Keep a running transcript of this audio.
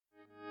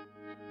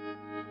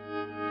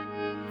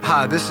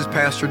Hi, this is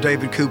Pastor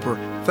David Cooper.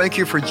 Thank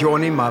you for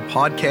joining my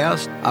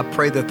podcast. I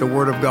pray that the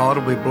Word of God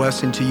will be a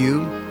blessing to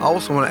you. I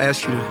also want to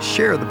ask you to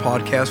share the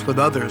podcast with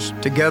others.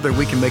 Together,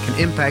 we can make an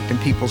impact in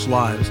people's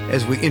lives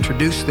as we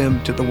introduce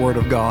them to the Word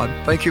of God.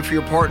 Thank you for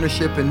your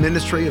partnership in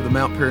ministry of the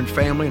Mount Paran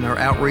family and our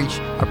outreach.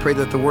 I pray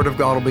that the Word of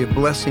God will be a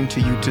blessing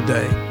to you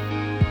today.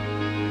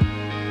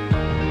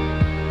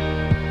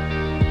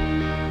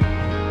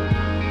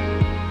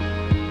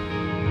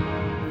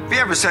 Have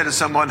you ever said to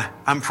someone,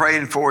 I'm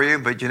praying for you,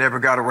 but you never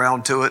got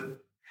around to it?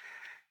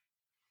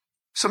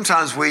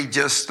 Sometimes we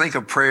just think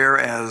of prayer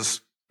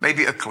as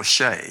maybe a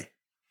cliche.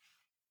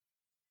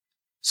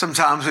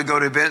 Sometimes we go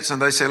to events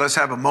and they say, let's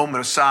have a moment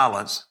of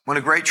silence when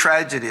a great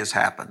tragedy has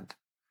happened.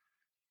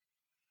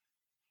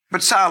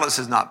 But silence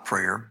is not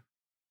prayer.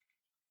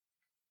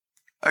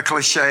 A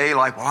cliche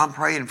like, well, I'm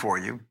praying for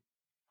you,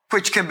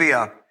 which can be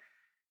a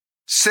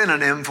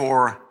synonym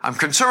for, I'm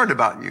concerned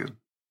about you.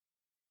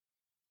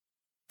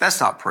 That's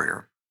not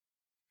prayer.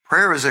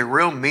 Prayer is a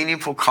real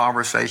meaningful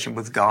conversation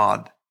with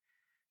God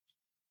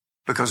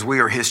because we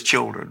are His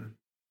children.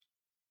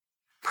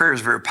 Prayer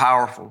is very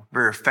powerful,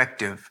 very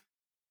effective.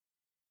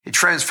 It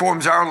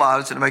transforms our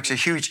lives and it makes a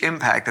huge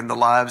impact in the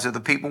lives of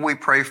the people we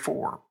pray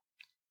for.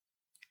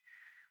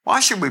 Why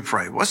should we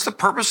pray? What's the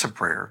purpose of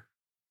prayer?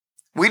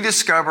 We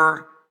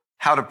discover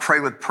how to pray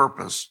with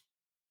purpose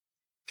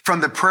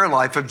from the prayer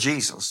life of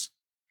Jesus.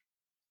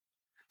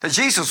 That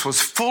Jesus was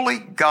fully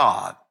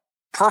God.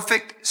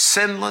 Perfect,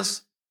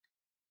 sinless,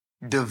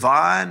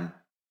 divine,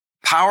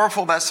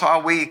 powerful. That's how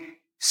we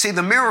see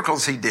the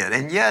miracles He did.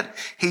 And yet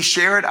He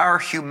shared our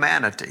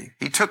humanity.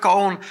 He took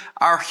on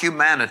our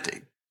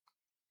humanity.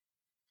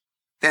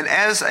 And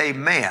as a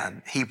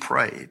man, He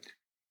prayed.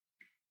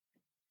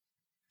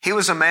 He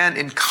was a man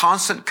in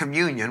constant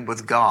communion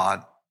with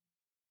God,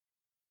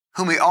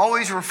 whom He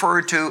always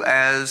referred to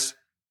as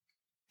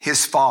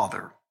His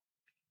Father.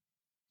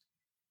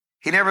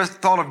 He never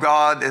thought of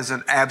God as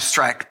an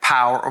abstract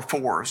power or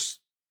force.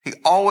 He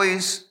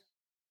always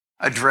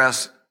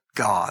addressed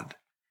God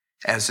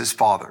as His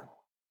Father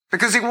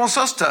because He wants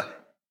us to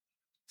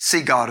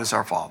see God as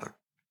our Father.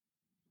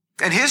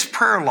 And His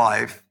prayer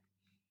life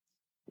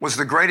was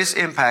the greatest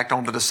impact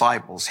on the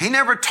disciples. He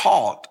never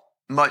taught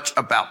much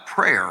about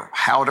prayer,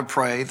 how to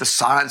pray, the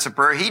science of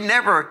prayer. He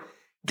never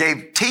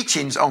gave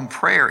teachings on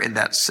prayer in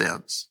that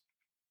sense.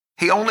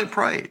 He only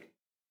prayed.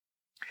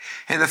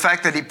 And the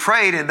fact that He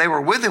prayed and they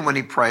were with Him when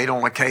He prayed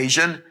on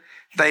occasion,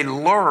 they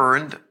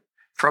learned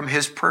from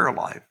His prayer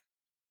life.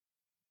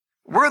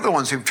 We're the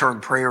ones who've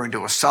turned prayer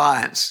into a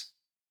science.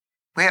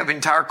 We have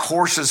entire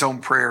courses on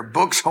prayer,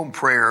 books on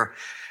prayer.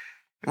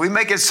 We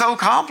make it so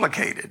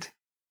complicated.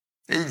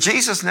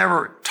 Jesus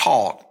never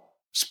taught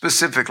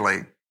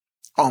specifically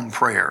on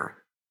prayer.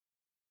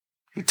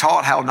 He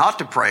taught how not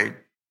to pray,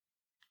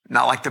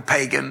 not like the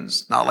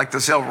pagans, not like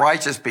the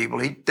self-righteous people.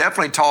 He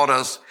definitely taught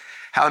us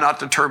how not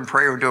to turn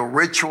prayer into a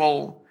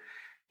ritual,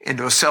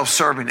 into a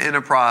self-serving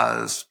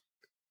enterprise.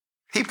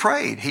 He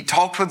prayed. He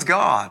talked with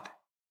God.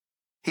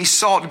 He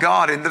sought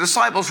God, and the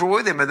disciples were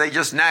with Him, and they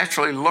just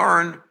naturally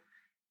learned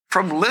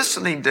from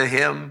listening to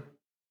Him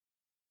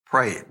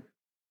praying.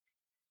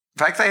 In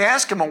fact, they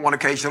asked Him on one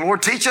occasion,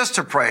 Lord, teach us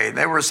to pray.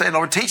 They were saying,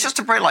 Lord, teach us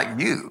to pray like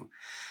you.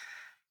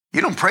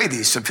 You don't pray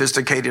these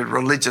sophisticated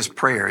religious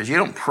prayers. You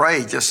don't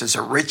pray just as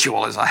a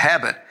ritual, as a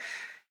habit.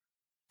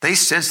 They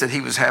sensed that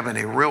He was having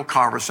a real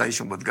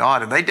conversation with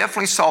God, and they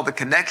definitely saw the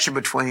connection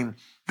between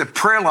the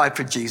prayer life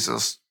of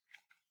Jesus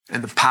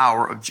and the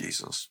power of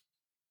Jesus.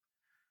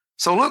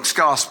 So Luke's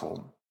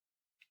gospel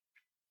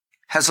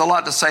has a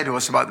lot to say to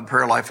us about the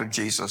prayer life of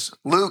Jesus.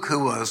 Luke,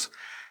 who was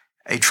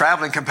a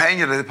traveling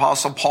companion of the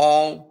Apostle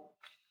Paul,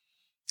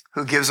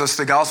 who gives us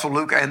the Gospel of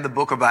Luke and the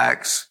book of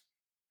Acts,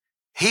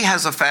 he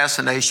has a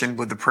fascination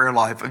with the prayer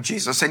life of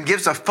Jesus and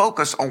gives a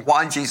focus on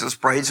why Jesus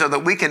prayed so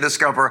that we can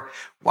discover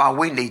why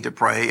we need to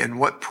pray and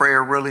what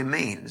prayer really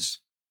means.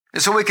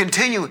 And so we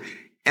continue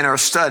in our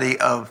study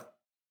of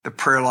the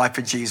prayer life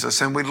of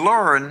Jesus, and we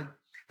learn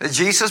that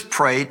Jesus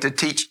prayed to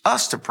teach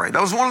us to pray.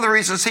 That was one of the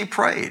reasons He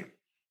prayed.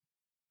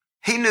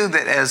 He knew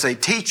that as a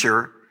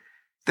teacher,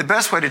 the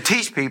best way to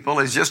teach people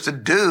is just to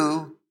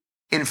do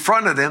in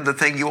front of them the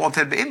thing you want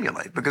them to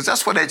emulate, because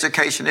that's what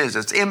education is.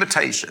 It's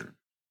imitation.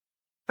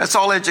 That's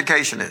all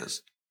education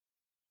is.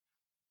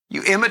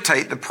 You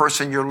imitate the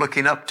person you're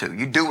looking up to.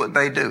 You do what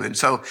they do. And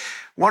so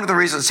one of the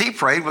reasons He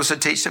prayed was to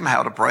teach them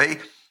how to pray.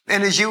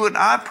 And as you and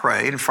I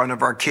pray in front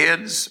of our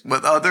kids,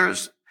 with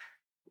others,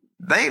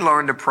 they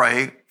learn to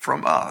pray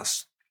from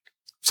us.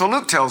 So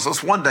Luke tells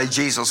us one day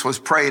Jesus was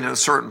praying in a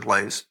certain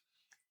place.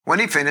 When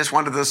He finished,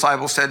 one of the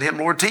disciples said to Him,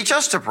 Lord, teach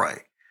us to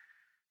pray.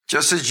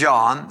 Just as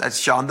John,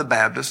 that's John the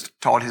Baptist,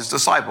 taught his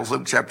disciples,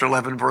 Luke chapter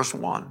 11, verse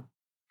 1.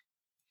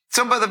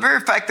 So by the very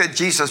fact that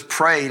Jesus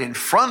prayed in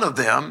front of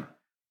them,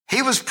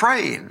 He was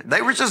praying. They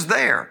were just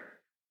there.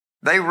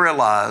 They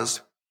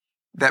realized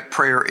that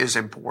prayer is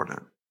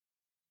important.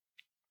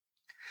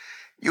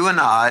 You and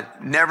I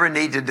never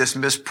need to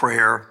dismiss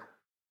prayer.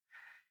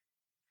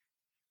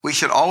 We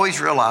should always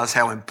realize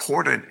how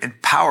important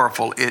and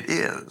powerful it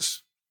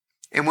is.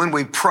 And when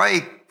we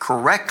pray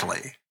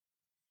correctly,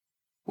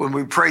 when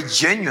we pray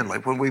genuinely,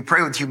 when we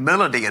pray with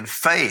humility and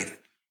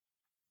faith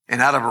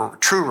and out of a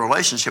true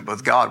relationship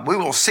with God, we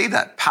will see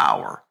that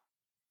power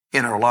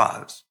in our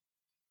lives.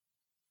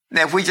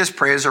 Now, if we just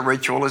pray as a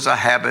ritual, as a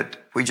habit,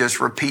 we just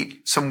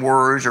repeat some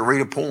words or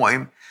read a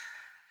poem,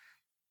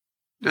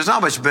 there's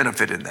not much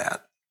benefit in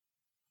that.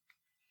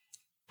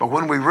 But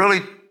when we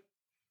really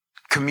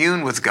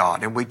commune with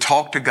God and we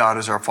talk to God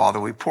as our Father,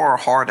 we pour our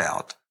heart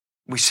out,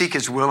 we seek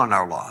His will in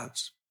our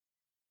lives,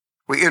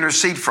 we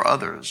intercede for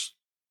others,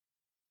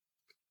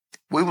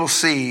 we will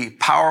see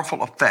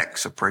powerful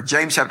effects of prayer.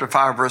 James chapter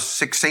 5, verse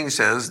 16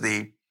 says,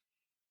 the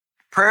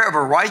prayer of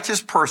a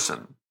righteous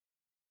person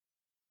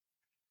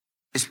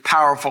is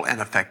powerful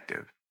and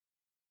effective.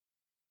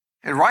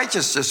 And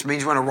righteousness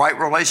means we're in a right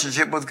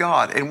relationship with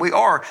God. And we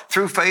are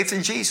through faith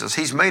in Jesus.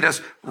 He's made us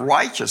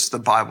righteous, the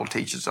Bible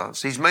teaches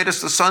us. He's made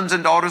us the sons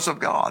and daughters of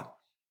God.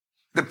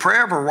 The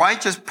prayer of a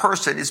righteous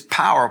person is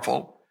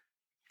powerful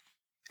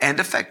and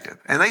effective.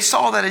 And they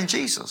saw that in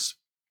Jesus.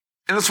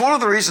 And it's one of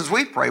the reasons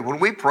we pray. When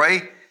we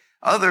pray,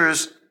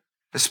 others,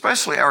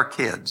 especially our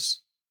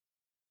kids,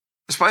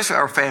 especially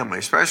our family,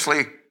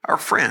 especially our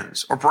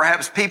friends, or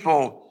perhaps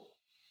people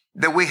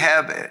that we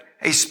have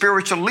a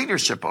spiritual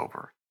leadership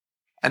over.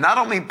 And I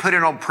don't mean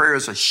putting on prayer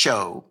as a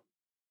show,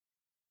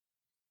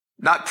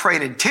 not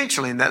praying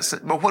intentionally in that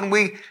sense, but when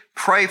we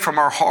pray from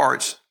our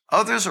hearts,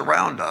 others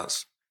around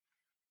us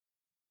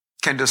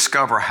can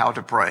discover how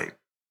to pray.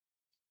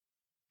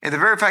 And the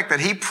very fact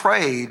that he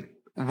prayed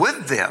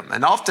with them,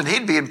 and often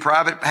he'd be in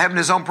private having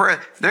his own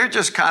prayer, they're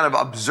just kind of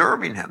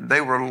observing him.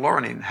 They were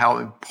learning how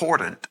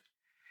important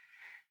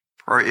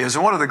prayer is.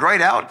 And one of the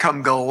great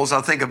outcome goals,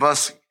 I think, of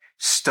us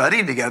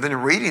studying together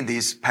and reading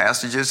these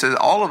passages is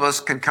all of us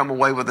can come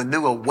away with a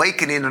new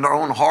awakening in our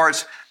own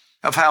hearts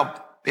of how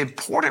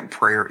important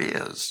prayer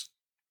is.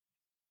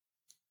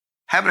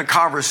 Having a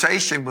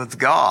conversation with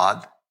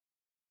God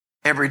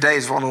every day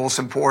is one of the most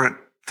important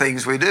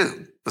things we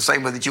do. The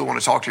same way that you want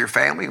to talk to your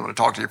family, you want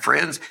to talk to your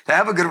friends. To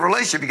have a good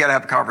relationship, you got to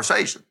have a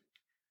conversation.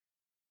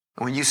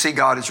 And when you see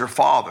God as your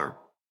Father,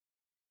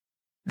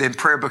 then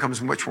prayer becomes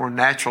much more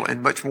natural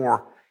and much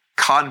more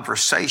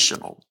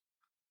conversational.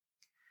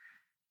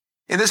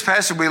 In this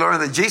passage, we learn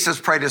that Jesus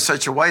prayed in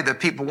such a way that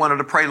people wanted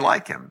to pray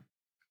like him.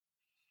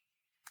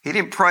 He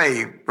didn't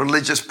pray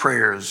religious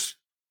prayers.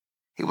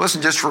 He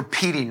wasn't just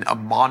repeating a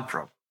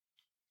mantra.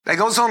 That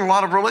goes on in a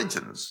lot of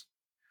religions.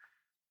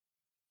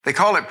 They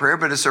call it prayer,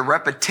 but it's a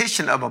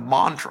repetition of a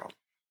mantra.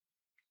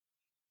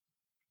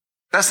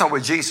 That's not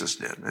what Jesus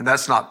did, and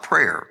that's not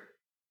prayer.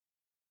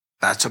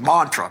 That's a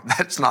mantra.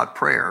 That's not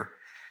prayer.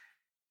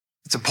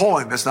 It's a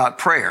poem. It's not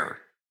prayer.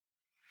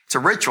 It's a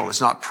ritual.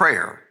 It's not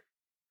prayer.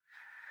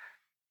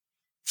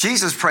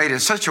 Jesus prayed in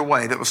such a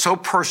way that was so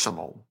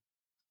personal,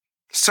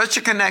 such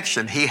a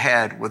connection he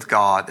had with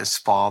God as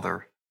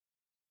Father,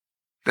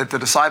 that the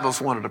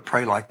disciples wanted to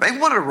pray like that. They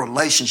wanted a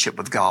relationship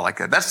with God like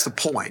that. That's the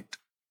point.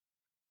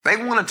 They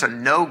wanted to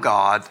know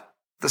God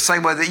the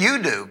same way that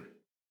you do,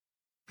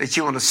 that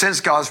you want to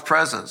sense God's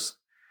presence,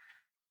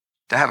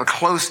 to have a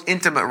close,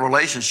 intimate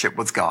relationship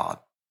with God.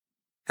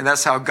 And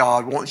that's how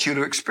God wants you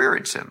to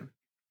experience him,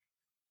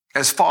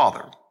 as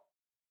Father.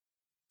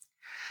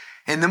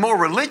 And the more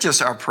religious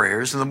our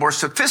prayers and the more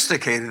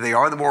sophisticated they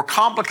are, the more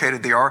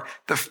complicated they are,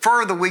 the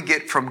further we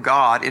get from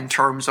God in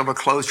terms of a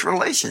close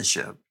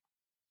relationship.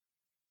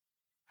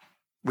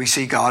 We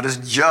see God as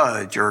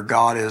judge, or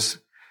God as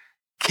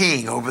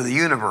king over the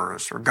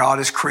universe, or God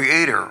as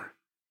creator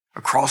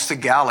across the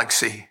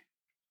galaxy.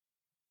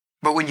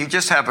 But when you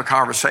just have a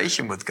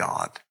conversation with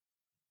God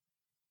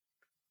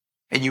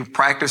and you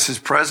practice his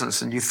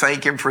presence and you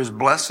thank him for his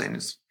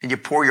blessings and you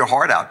pour your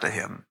heart out to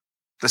him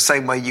the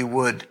same way you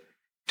would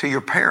to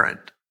your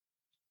parent,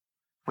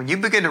 when you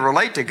begin to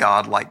relate to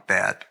God like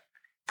that,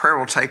 prayer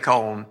will take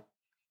on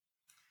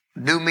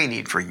new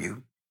meaning for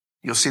you.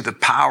 You'll see the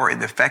power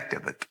and the effect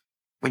of it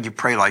when you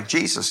pray like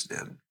Jesus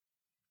did.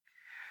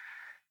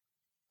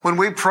 When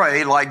we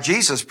pray like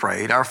Jesus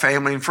prayed, our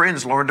family and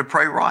friends learn to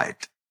pray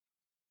right.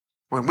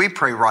 When we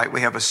pray right,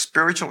 we have a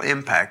spiritual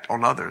impact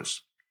on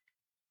others.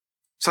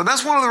 So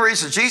that's one of the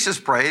reasons Jesus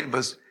prayed,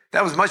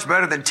 that was much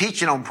better than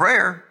teaching on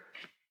prayer.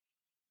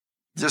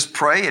 Just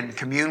pray and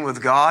commune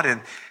with God,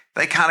 and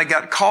they kind of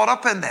got caught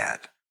up in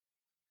that.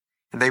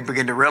 And they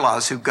began to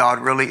realize who God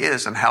really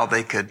is and how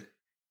they could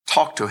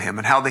talk to him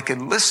and how they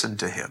could listen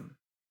to him.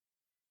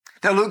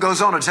 Now, Luke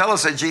goes on to tell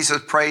us that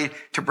Jesus prayed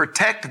to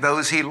protect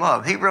those he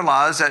loved. He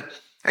realized that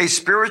a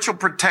spiritual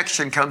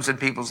protection comes in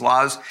people's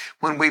lives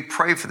when we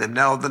pray for them.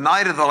 Now, the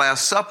night of the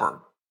Last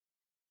Supper,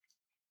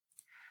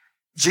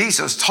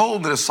 Jesus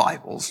told the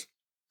disciples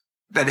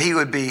that he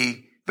would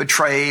be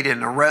betrayed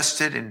and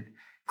arrested and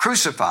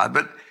crucified,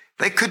 but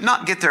they could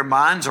not get their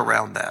minds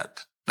around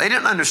that. They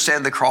didn't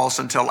understand the cross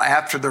until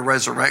after the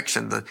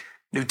resurrection, the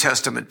New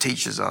Testament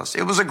teaches us.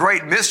 It was a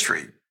great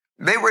mystery.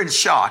 They were in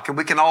shock, and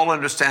we can all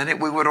understand it.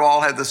 We would have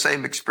all had the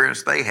same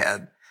experience they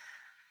had.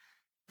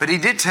 But he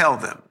did tell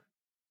them.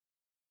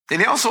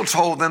 And he also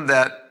told them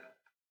that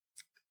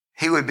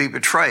he would be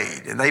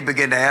betrayed. And they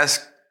began to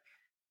ask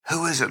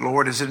Who is it,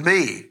 Lord? Is it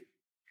me?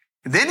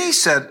 Then he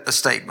said a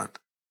statement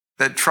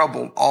that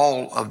troubled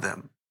all of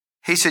them.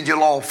 He said,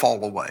 you'll all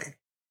fall away.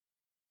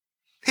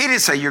 He didn't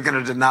say you're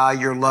going to deny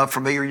your love for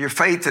me or your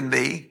faith in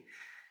me,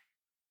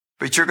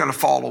 but you're going to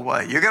fall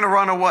away. You're going to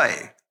run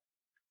away.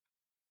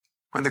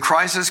 When the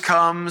crisis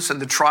comes and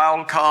the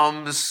trial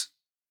comes,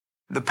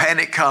 the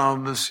panic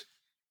comes,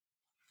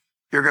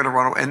 you're going to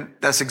run away. And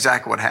that's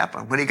exactly what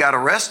happened. When he got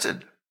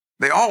arrested,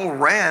 they all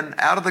ran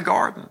out of the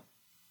garden.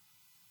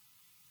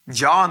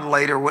 John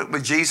later went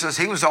with Jesus.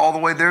 He was all the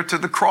way there to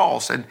the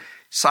cross. And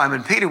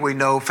Simon Peter, we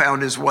know,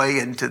 found his way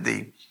into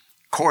the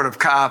court of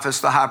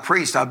Caiaphas, the high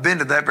priest. I've been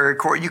to that very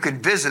court. You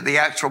could visit the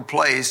actual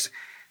place,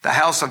 the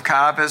house of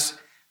Caiaphas,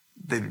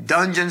 the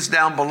dungeons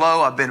down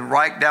below. I've been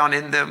right down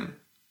in them.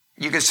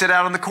 You can sit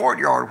out in the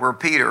courtyard where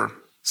Peter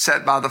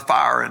sat by the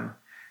fire, and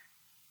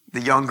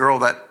the young girl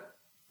that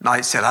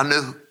night said, I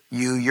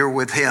knew you're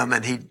with him,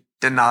 and he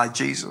denied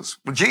Jesus.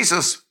 Well,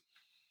 Jesus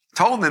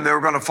told them they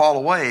were going to fall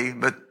away,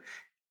 but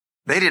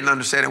they didn't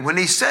understand it. When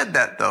he said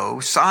that, though,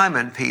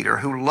 Simon Peter,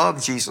 who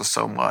loved Jesus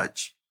so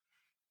much,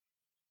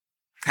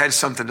 had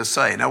something to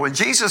say. Now, when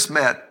Jesus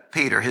met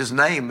Peter, his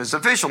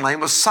official name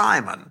was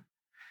Simon.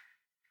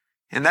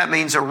 And that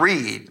means a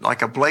reed,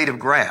 like a blade of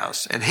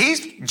grass. And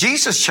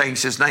Jesus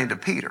changed his name to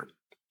Peter,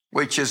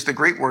 which is the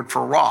Greek word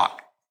for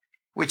rock,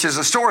 which is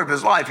the story of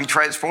his life. He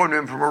transformed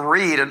him from a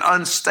reed, an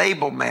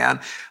unstable man,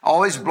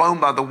 always blown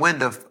by the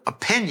wind of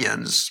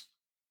opinions,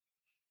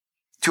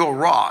 to a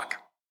rock.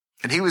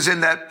 And he was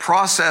in that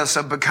process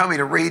of becoming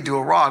a reed to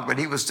a rock, but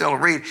he was still a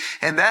reed.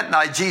 And that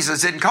night,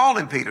 Jesus didn't call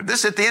him Peter. This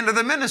is at the end of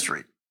the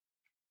ministry.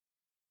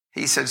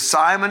 He said,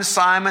 Simon,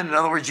 Simon, in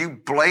other words, you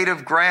blade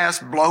of grass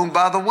blown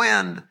by the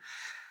wind,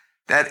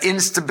 that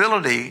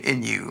instability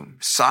in you.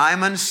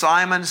 Simon,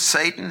 Simon,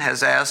 Satan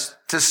has asked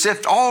to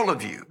sift all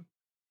of you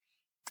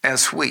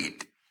as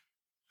wheat.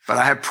 But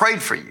I have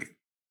prayed for you,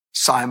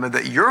 Simon,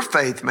 that your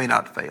faith may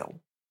not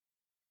fail.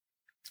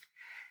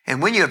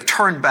 And when you have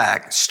turned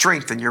back,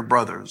 strengthen your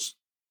brothers.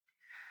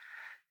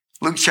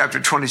 Luke chapter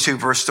 22,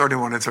 verse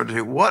 31 and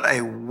 32. What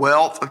a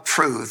wealth of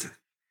truth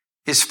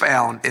is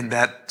found in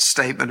that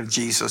statement of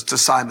Jesus to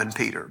Simon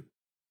Peter.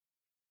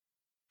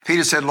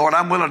 Peter said, Lord,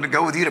 I'm willing to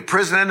go with you to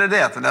prison and to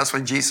death. And that's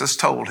when Jesus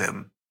told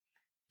him,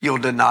 you'll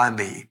deny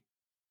me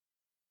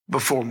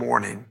before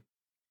morning.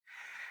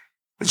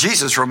 But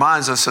Jesus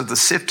reminds us of the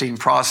sifting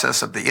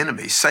process of the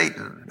enemy,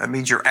 Satan. That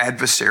means your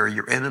adversary,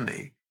 your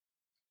enemy.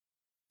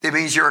 It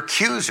means your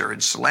accuser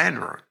and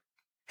slanderer.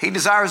 He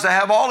desires to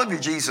have all of you,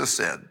 Jesus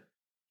said.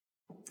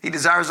 He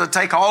desires to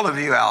take all of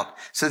you out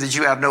so that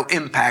you have no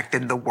impact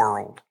in the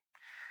world.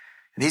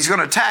 And he's going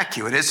to attack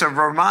you. And it's a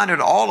reminder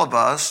to all of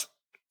us,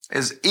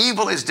 as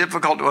evil is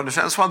difficult to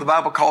understand. That's why the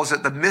Bible calls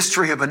it the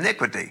mystery of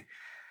iniquity.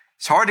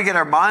 It's hard to get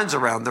our minds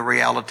around the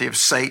reality of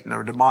Satan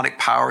or demonic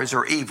powers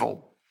or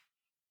evil.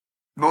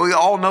 But we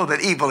all know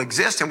that evil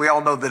exists, and we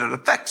all know that it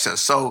affects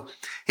us. So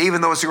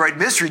even though it's a great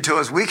mystery to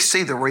us, we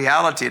see the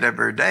reality of it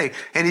every day.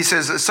 And he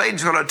says that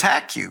Satan's going to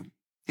attack you.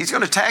 He's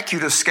going to attack you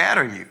to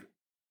scatter you.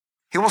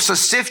 He wants to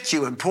sift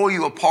you and pull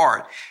you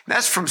apart. And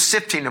that's from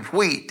sifting of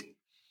wheat.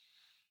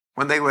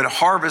 When they would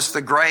harvest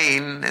the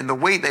grain and the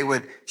wheat, they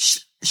would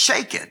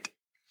shake it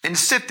and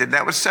sift it.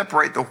 That would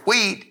separate the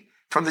wheat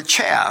from the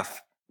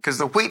chaff, because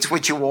the wheat's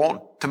what you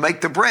want to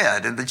make the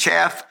bread, and the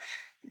chaff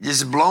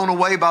is blown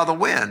away by the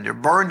wind. You're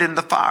burned in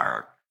the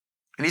fire.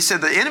 And he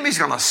said the enemy's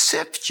going to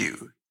sift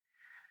you.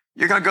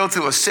 You're going to go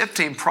through a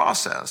sifting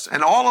process.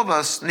 And all of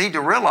us need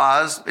to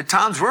realize at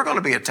times we're going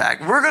to be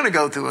attacked. We're going to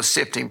go through a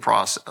sifting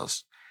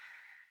process.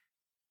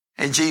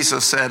 And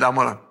Jesus said, I'm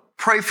going to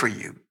pray for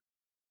you.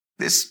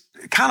 This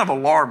kind of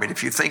alarming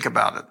if you think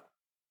about it.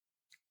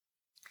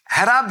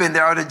 Had I been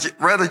there, I would have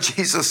rather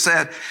Jesus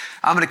said,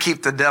 I'm going to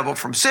keep the devil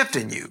from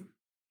sifting you.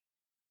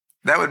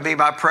 That would be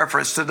my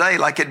preference today,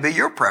 like it'd be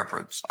your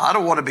preference. I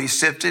don't want to be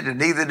sifted, and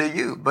neither do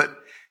you. But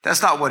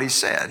that's not what he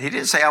said. He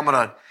didn't say, I'm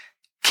going to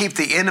keep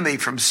the enemy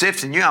from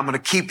sifting you. I'm going to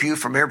keep you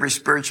from every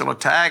spiritual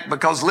attack,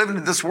 because living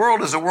in this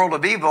world is a world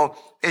of evil,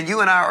 and you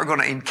and I are going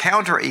to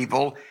encounter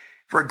evil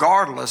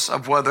regardless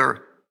of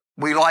whether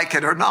we like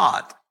it or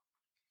not.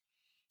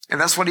 And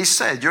that's what he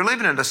said. You're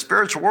living in a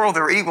spiritual world.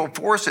 There are evil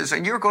forces,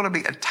 and you're going to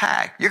be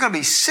attacked. You're going to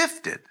be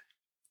sifted.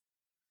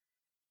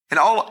 And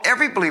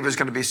every believer is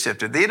going to be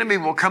sifted. The enemy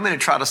will come in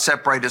and try to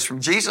separate us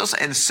from Jesus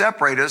and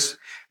separate us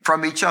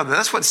from each other.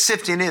 That's what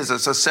sifting is.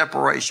 It's a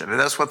separation. And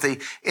that's what the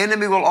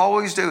enemy will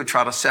always do,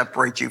 try to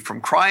separate you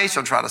from Christ.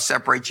 He'll try to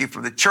separate you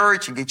from the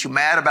church and get you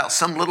mad about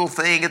some little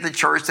thing at the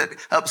church that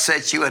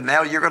upsets you, and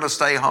now you're going to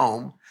stay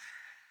home.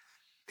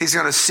 He's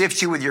going to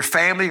sift you with your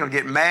family. You're going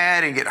to get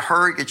mad and get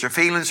hurt, get your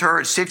feelings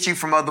hurt, sift you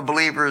from other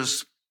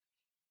believers.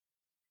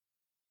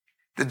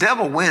 The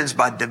devil wins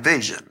by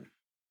division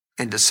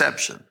and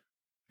deception.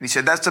 He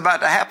said, that's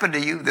about to happen to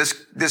you.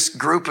 This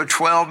group of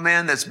 12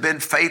 men that's been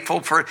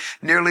faithful for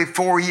nearly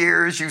 4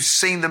 years. You've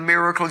seen the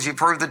miracles. You've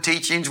heard the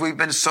teachings. We've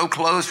been so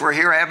close. We're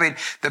here having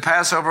the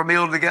Passover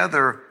meal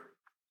together.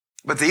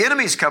 But the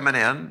enemy's coming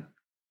in, and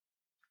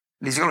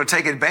he's going to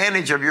take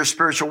advantage of your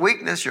spiritual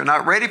weakness. You're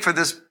not ready for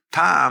this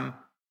time.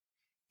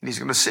 and he's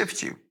going to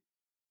sift you.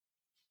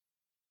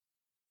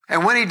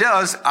 And when he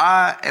does,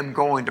 I am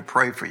going to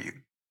pray for you.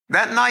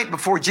 That night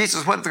before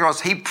Jesus went to the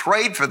cross, he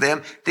prayed for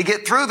them to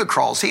get through the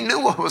cross. He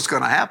knew what was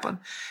going to happen.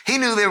 He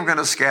knew they were going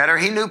to scatter.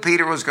 He knew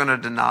Peter was going to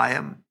deny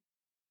him.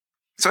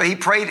 So he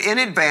prayed in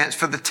advance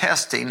for the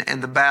testing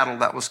and the battle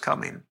that was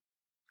coming.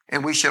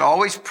 And we should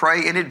always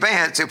pray in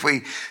advance if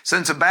we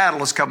sense a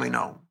battle is coming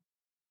on.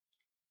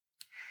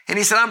 And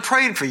he said, I'm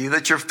praying for you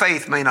that your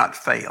faith may not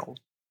fail.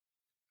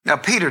 Now,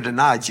 Peter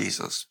denied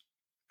Jesus,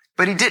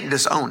 but he didn't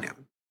disown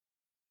him.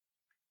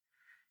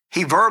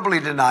 He verbally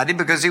denied him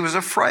because he was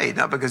afraid,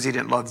 not because he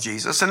didn't love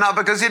Jesus and not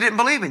because he didn't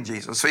believe in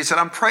Jesus. So he said,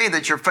 I'm praying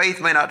that your faith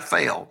may not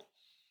fail.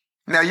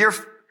 Now,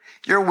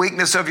 your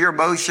weakness of your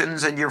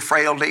emotions and your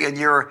frailty and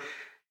your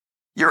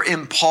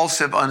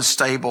impulsive,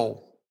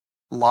 unstable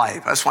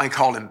life. That's why he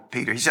called him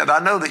Peter. He said,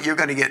 I know that you're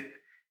going to get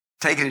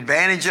taken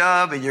advantage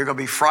of and you're going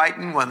to be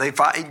frightened when they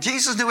fight.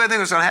 Jesus knew everything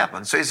was going to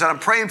happen. So he said, I'm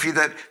praying for you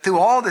that through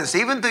all this,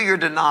 even through your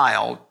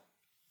denial,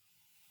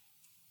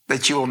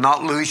 that you will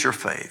not lose your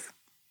faith.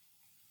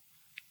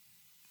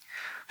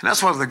 And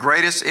that's one of the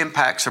greatest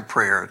impacts of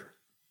prayer.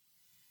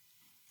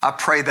 I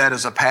pray that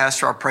as a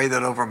pastor. I pray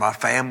that over my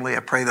family.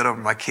 I pray that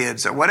over my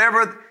kids. That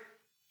whatever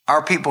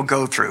our people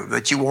go through,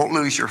 that you won't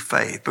lose your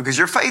faith, because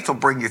your faith will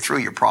bring you through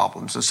your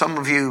problems. And some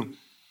of you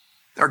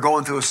are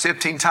going through a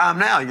sifting time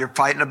now. You're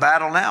fighting a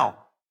battle now.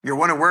 You're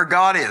wondering where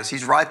God is.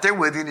 He's right there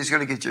with you and he's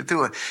going to get you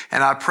through it.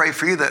 And I pray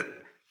for you that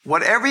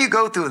whatever you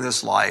go through in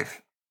this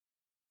life,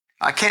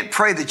 I can't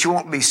pray that you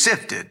won't be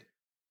sifted,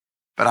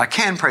 but I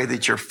can pray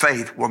that your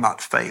faith will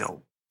not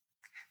fail,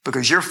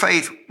 because your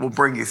faith will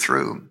bring you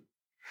through.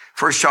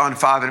 1 John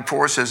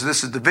 5:4 says,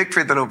 this is the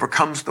victory that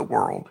overcomes the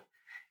world,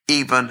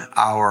 even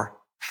our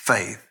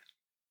faith.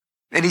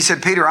 And he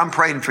said, Peter, I'm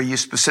praying for you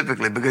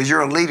specifically because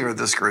you're a leader of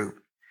this group.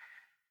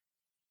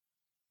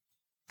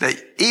 That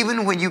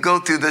even when you go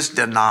through this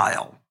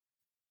denial,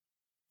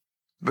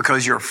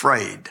 because you're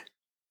afraid,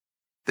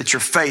 that your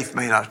faith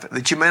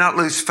that you may not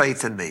lose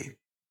faith in me,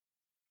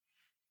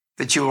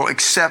 that you will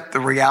accept the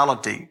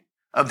reality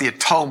of the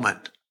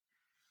atonement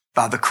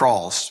by the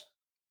cross.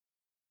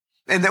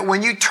 And that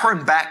when you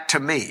turn back to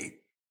me,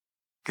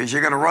 because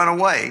you're going to run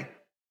away,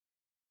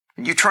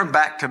 and you turn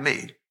back to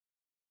me,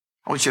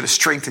 I want you to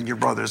strengthen your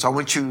brothers. I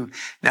want you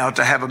now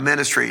to have a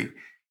ministry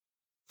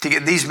to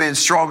get these men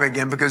strong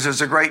again, because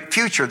there's a great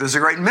future. There's a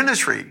great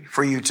ministry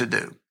for you to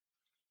do.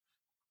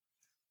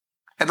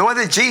 And the way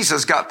that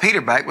Jesus got Peter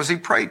back was he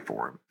prayed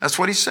for him. That's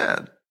what he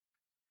said.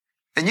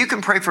 And you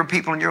can pray for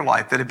people in your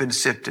life that have been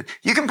sifted.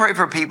 You can pray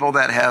for people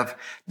that have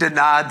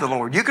denied the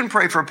Lord. You can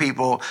pray for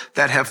people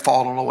that have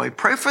fallen away.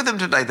 Pray for them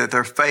today that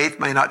their faith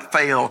may not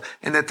fail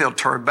and that they'll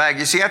turn back.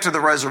 You see, after the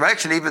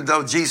resurrection, even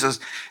though Jesus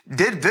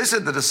did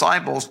visit the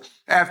disciples,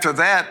 after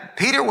that,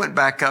 Peter went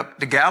back up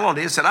to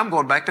Galilee and said, I'm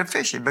going back to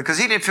fishing, because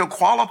he didn't feel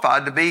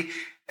qualified to be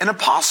an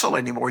apostle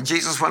anymore.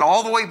 Jesus went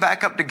all the way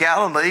back up to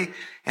Galilee,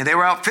 and they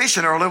were out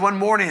fishing early one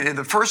morning. And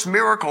the first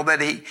miracle that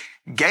he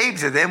gave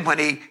to them, when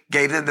he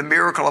gave them the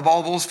miracle of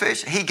all those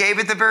fish, he gave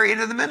at the very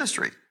end of the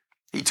ministry.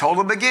 He told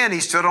them again, he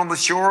stood on the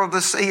shore of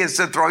the sea and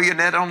said, throw your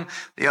net on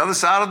the other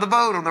side of the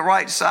boat, on the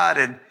right side.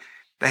 And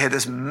they had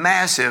this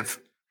massive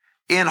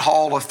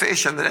in-haul of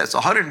fish, and that's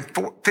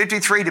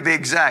 153 to be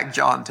exact,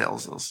 John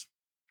tells us.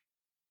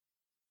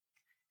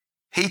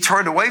 He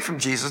turned away from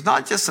Jesus,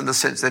 not just in the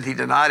sense that he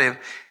denied him,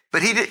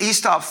 but he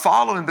stopped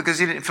following because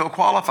he didn't feel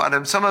qualified.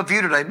 And some of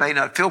you today may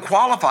not feel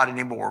qualified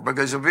anymore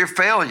because of your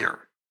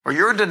failure or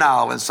your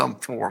denial in some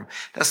form.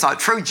 That's not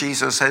true.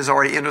 Jesus has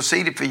already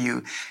interceded for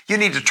you. You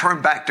need to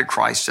turn back to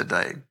Christ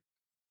today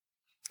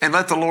and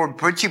let the Lord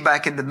put you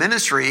back in the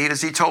ministry. And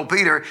as he told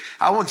Peter,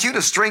 I want you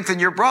to strengthen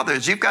your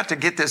brothers. You've got to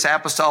get this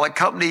apostolic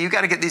company. You've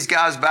got to get these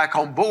guys back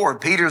on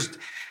board.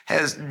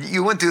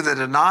 You went through the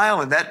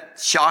denial, and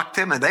that shocked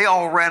them, and they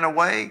all ran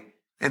away,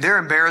 and they're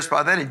embarrassed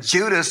by that. And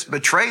Judas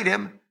betrayed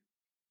him,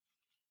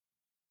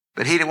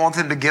 but he didn't want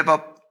them to give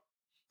up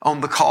on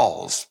the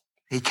cause.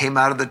 He came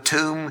out of the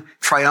tomb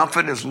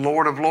triumphant as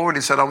Lord of Lords.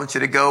 He said, I want you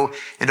to go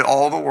into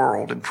all the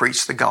world and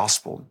preach the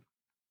gospel.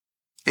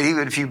 And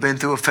even if you've been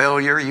through a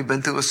failure, you've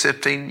been through a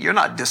sifting, you're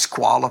not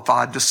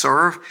disqualified to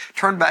serve.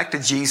 Turn back to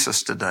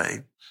Jesus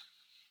today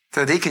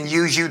so that he can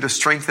use you to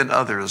strengthen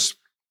others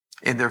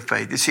in their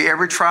faith. You see,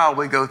 every trial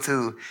we go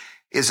through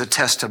is a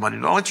testimony.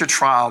 Don't let your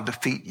trial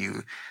defeat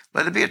you.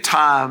 Let it be a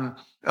time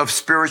of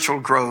spiritual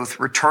growth.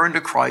 Return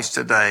to Christ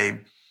today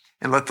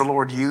and let the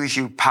Lord use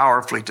you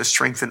powerfully to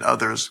strengthen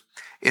others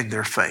in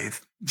their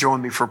faith.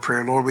 Join me for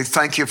prayer. Lord, we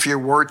thank you for your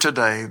word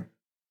today.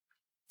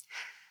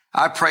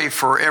 I pray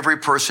for every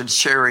person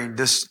sharing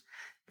this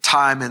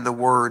time in the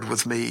word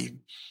with me,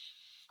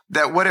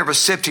 that whatever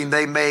sifting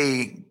they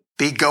may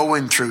be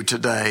going through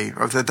today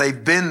or that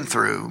they've been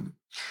through,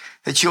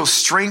 that you'll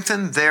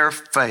strengthen their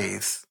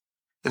faith,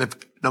 that if,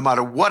 no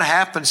matter what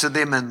happens to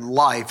them in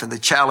life and the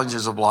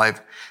challenges of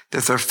life,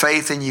 that their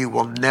faith in you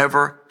will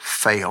never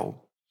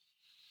fail.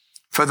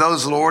 For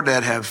those, Lord,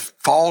 that have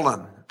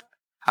fallen,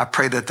 I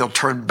pray that they'll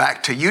turn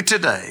back to you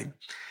today,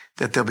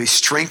 that they'll be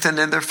strengthened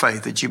in their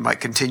faith, that you might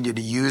continue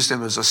to use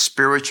them as a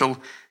spiritual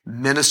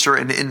minister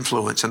and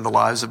influence in the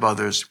lives of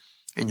others.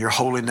 In your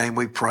holy name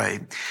we pray.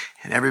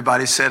 And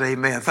everybody said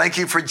amen. Thank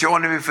you for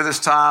joining me for this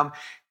time.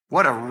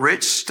 What a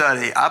rich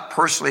study. I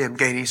personally am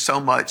gaining so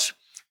much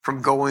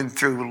from going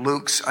through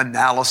Luke's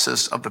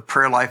analysis of the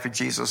prayer life of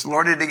Jesus,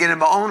 learning again in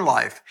my own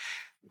life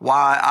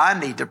why I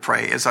need to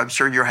pray, as I'm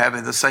sure you're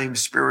having the same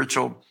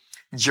spiritual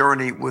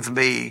journey with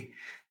me.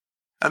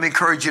 Let me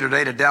encourage you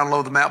today to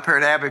download the Mount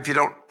Paran app. If you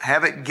don't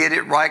have it, get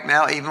it right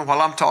now, even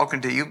while I'm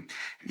talking to you.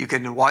 You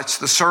can watch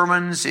the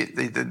sermons,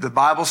 the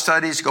Bible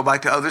studies, go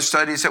back to other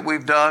studies that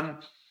we've done.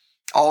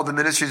 All the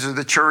ministries of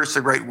the church,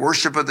 the great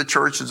worship of the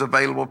church is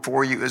available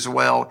for you as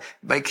well.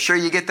 Make sure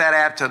you get that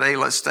app today.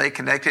 Let's stay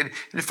connected.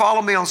 And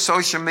follow me on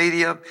social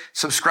media.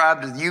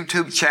 Subscribe to the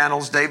YouTube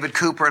channels, David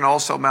Cooper and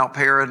also Mount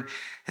Paran,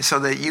 so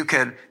that you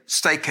can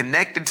stay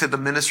connected to the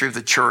ministry of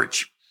the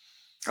church.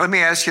 Let me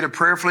ask you to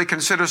prayerfully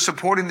consider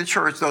supporting the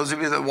church. Those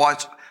of you that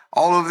watch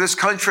all over this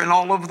country and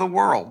all over the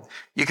world,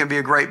 you can be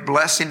a great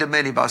blessing to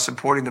many by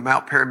supporting the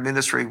Mount Paran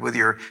ministry with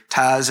your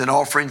tithes and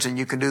offerings. And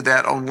you can do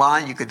that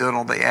online. You can do it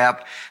on the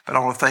app. But I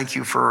want to thank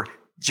you for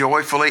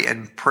joyfully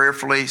and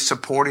prayerfully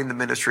supporting the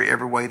ministry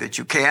every way that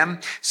you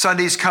can.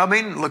 Sunday's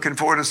coming. Looking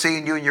forward to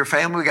seeing you and your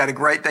family. We got a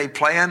great day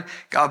planned.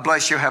 God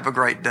bless you. Have a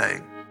great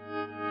day.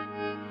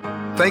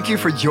 Thank you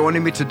for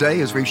joining me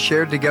today as we've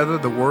shared together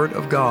the Word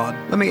of God.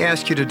 Let me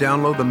ask you to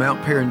download the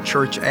Mount Paran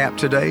Church app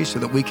today so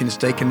that we can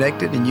stay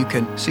connected and you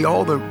can see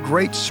all the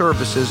great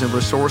services and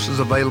resources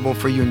available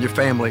for you and your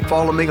family.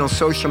 Follow me on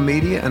social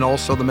media and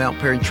also the Mount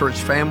Paran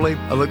Church family.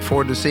 I look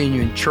forward to seeing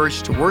you in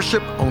church to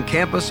worship, on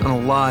campus, and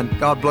online.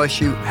 God bless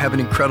you. Have an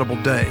incredible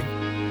day.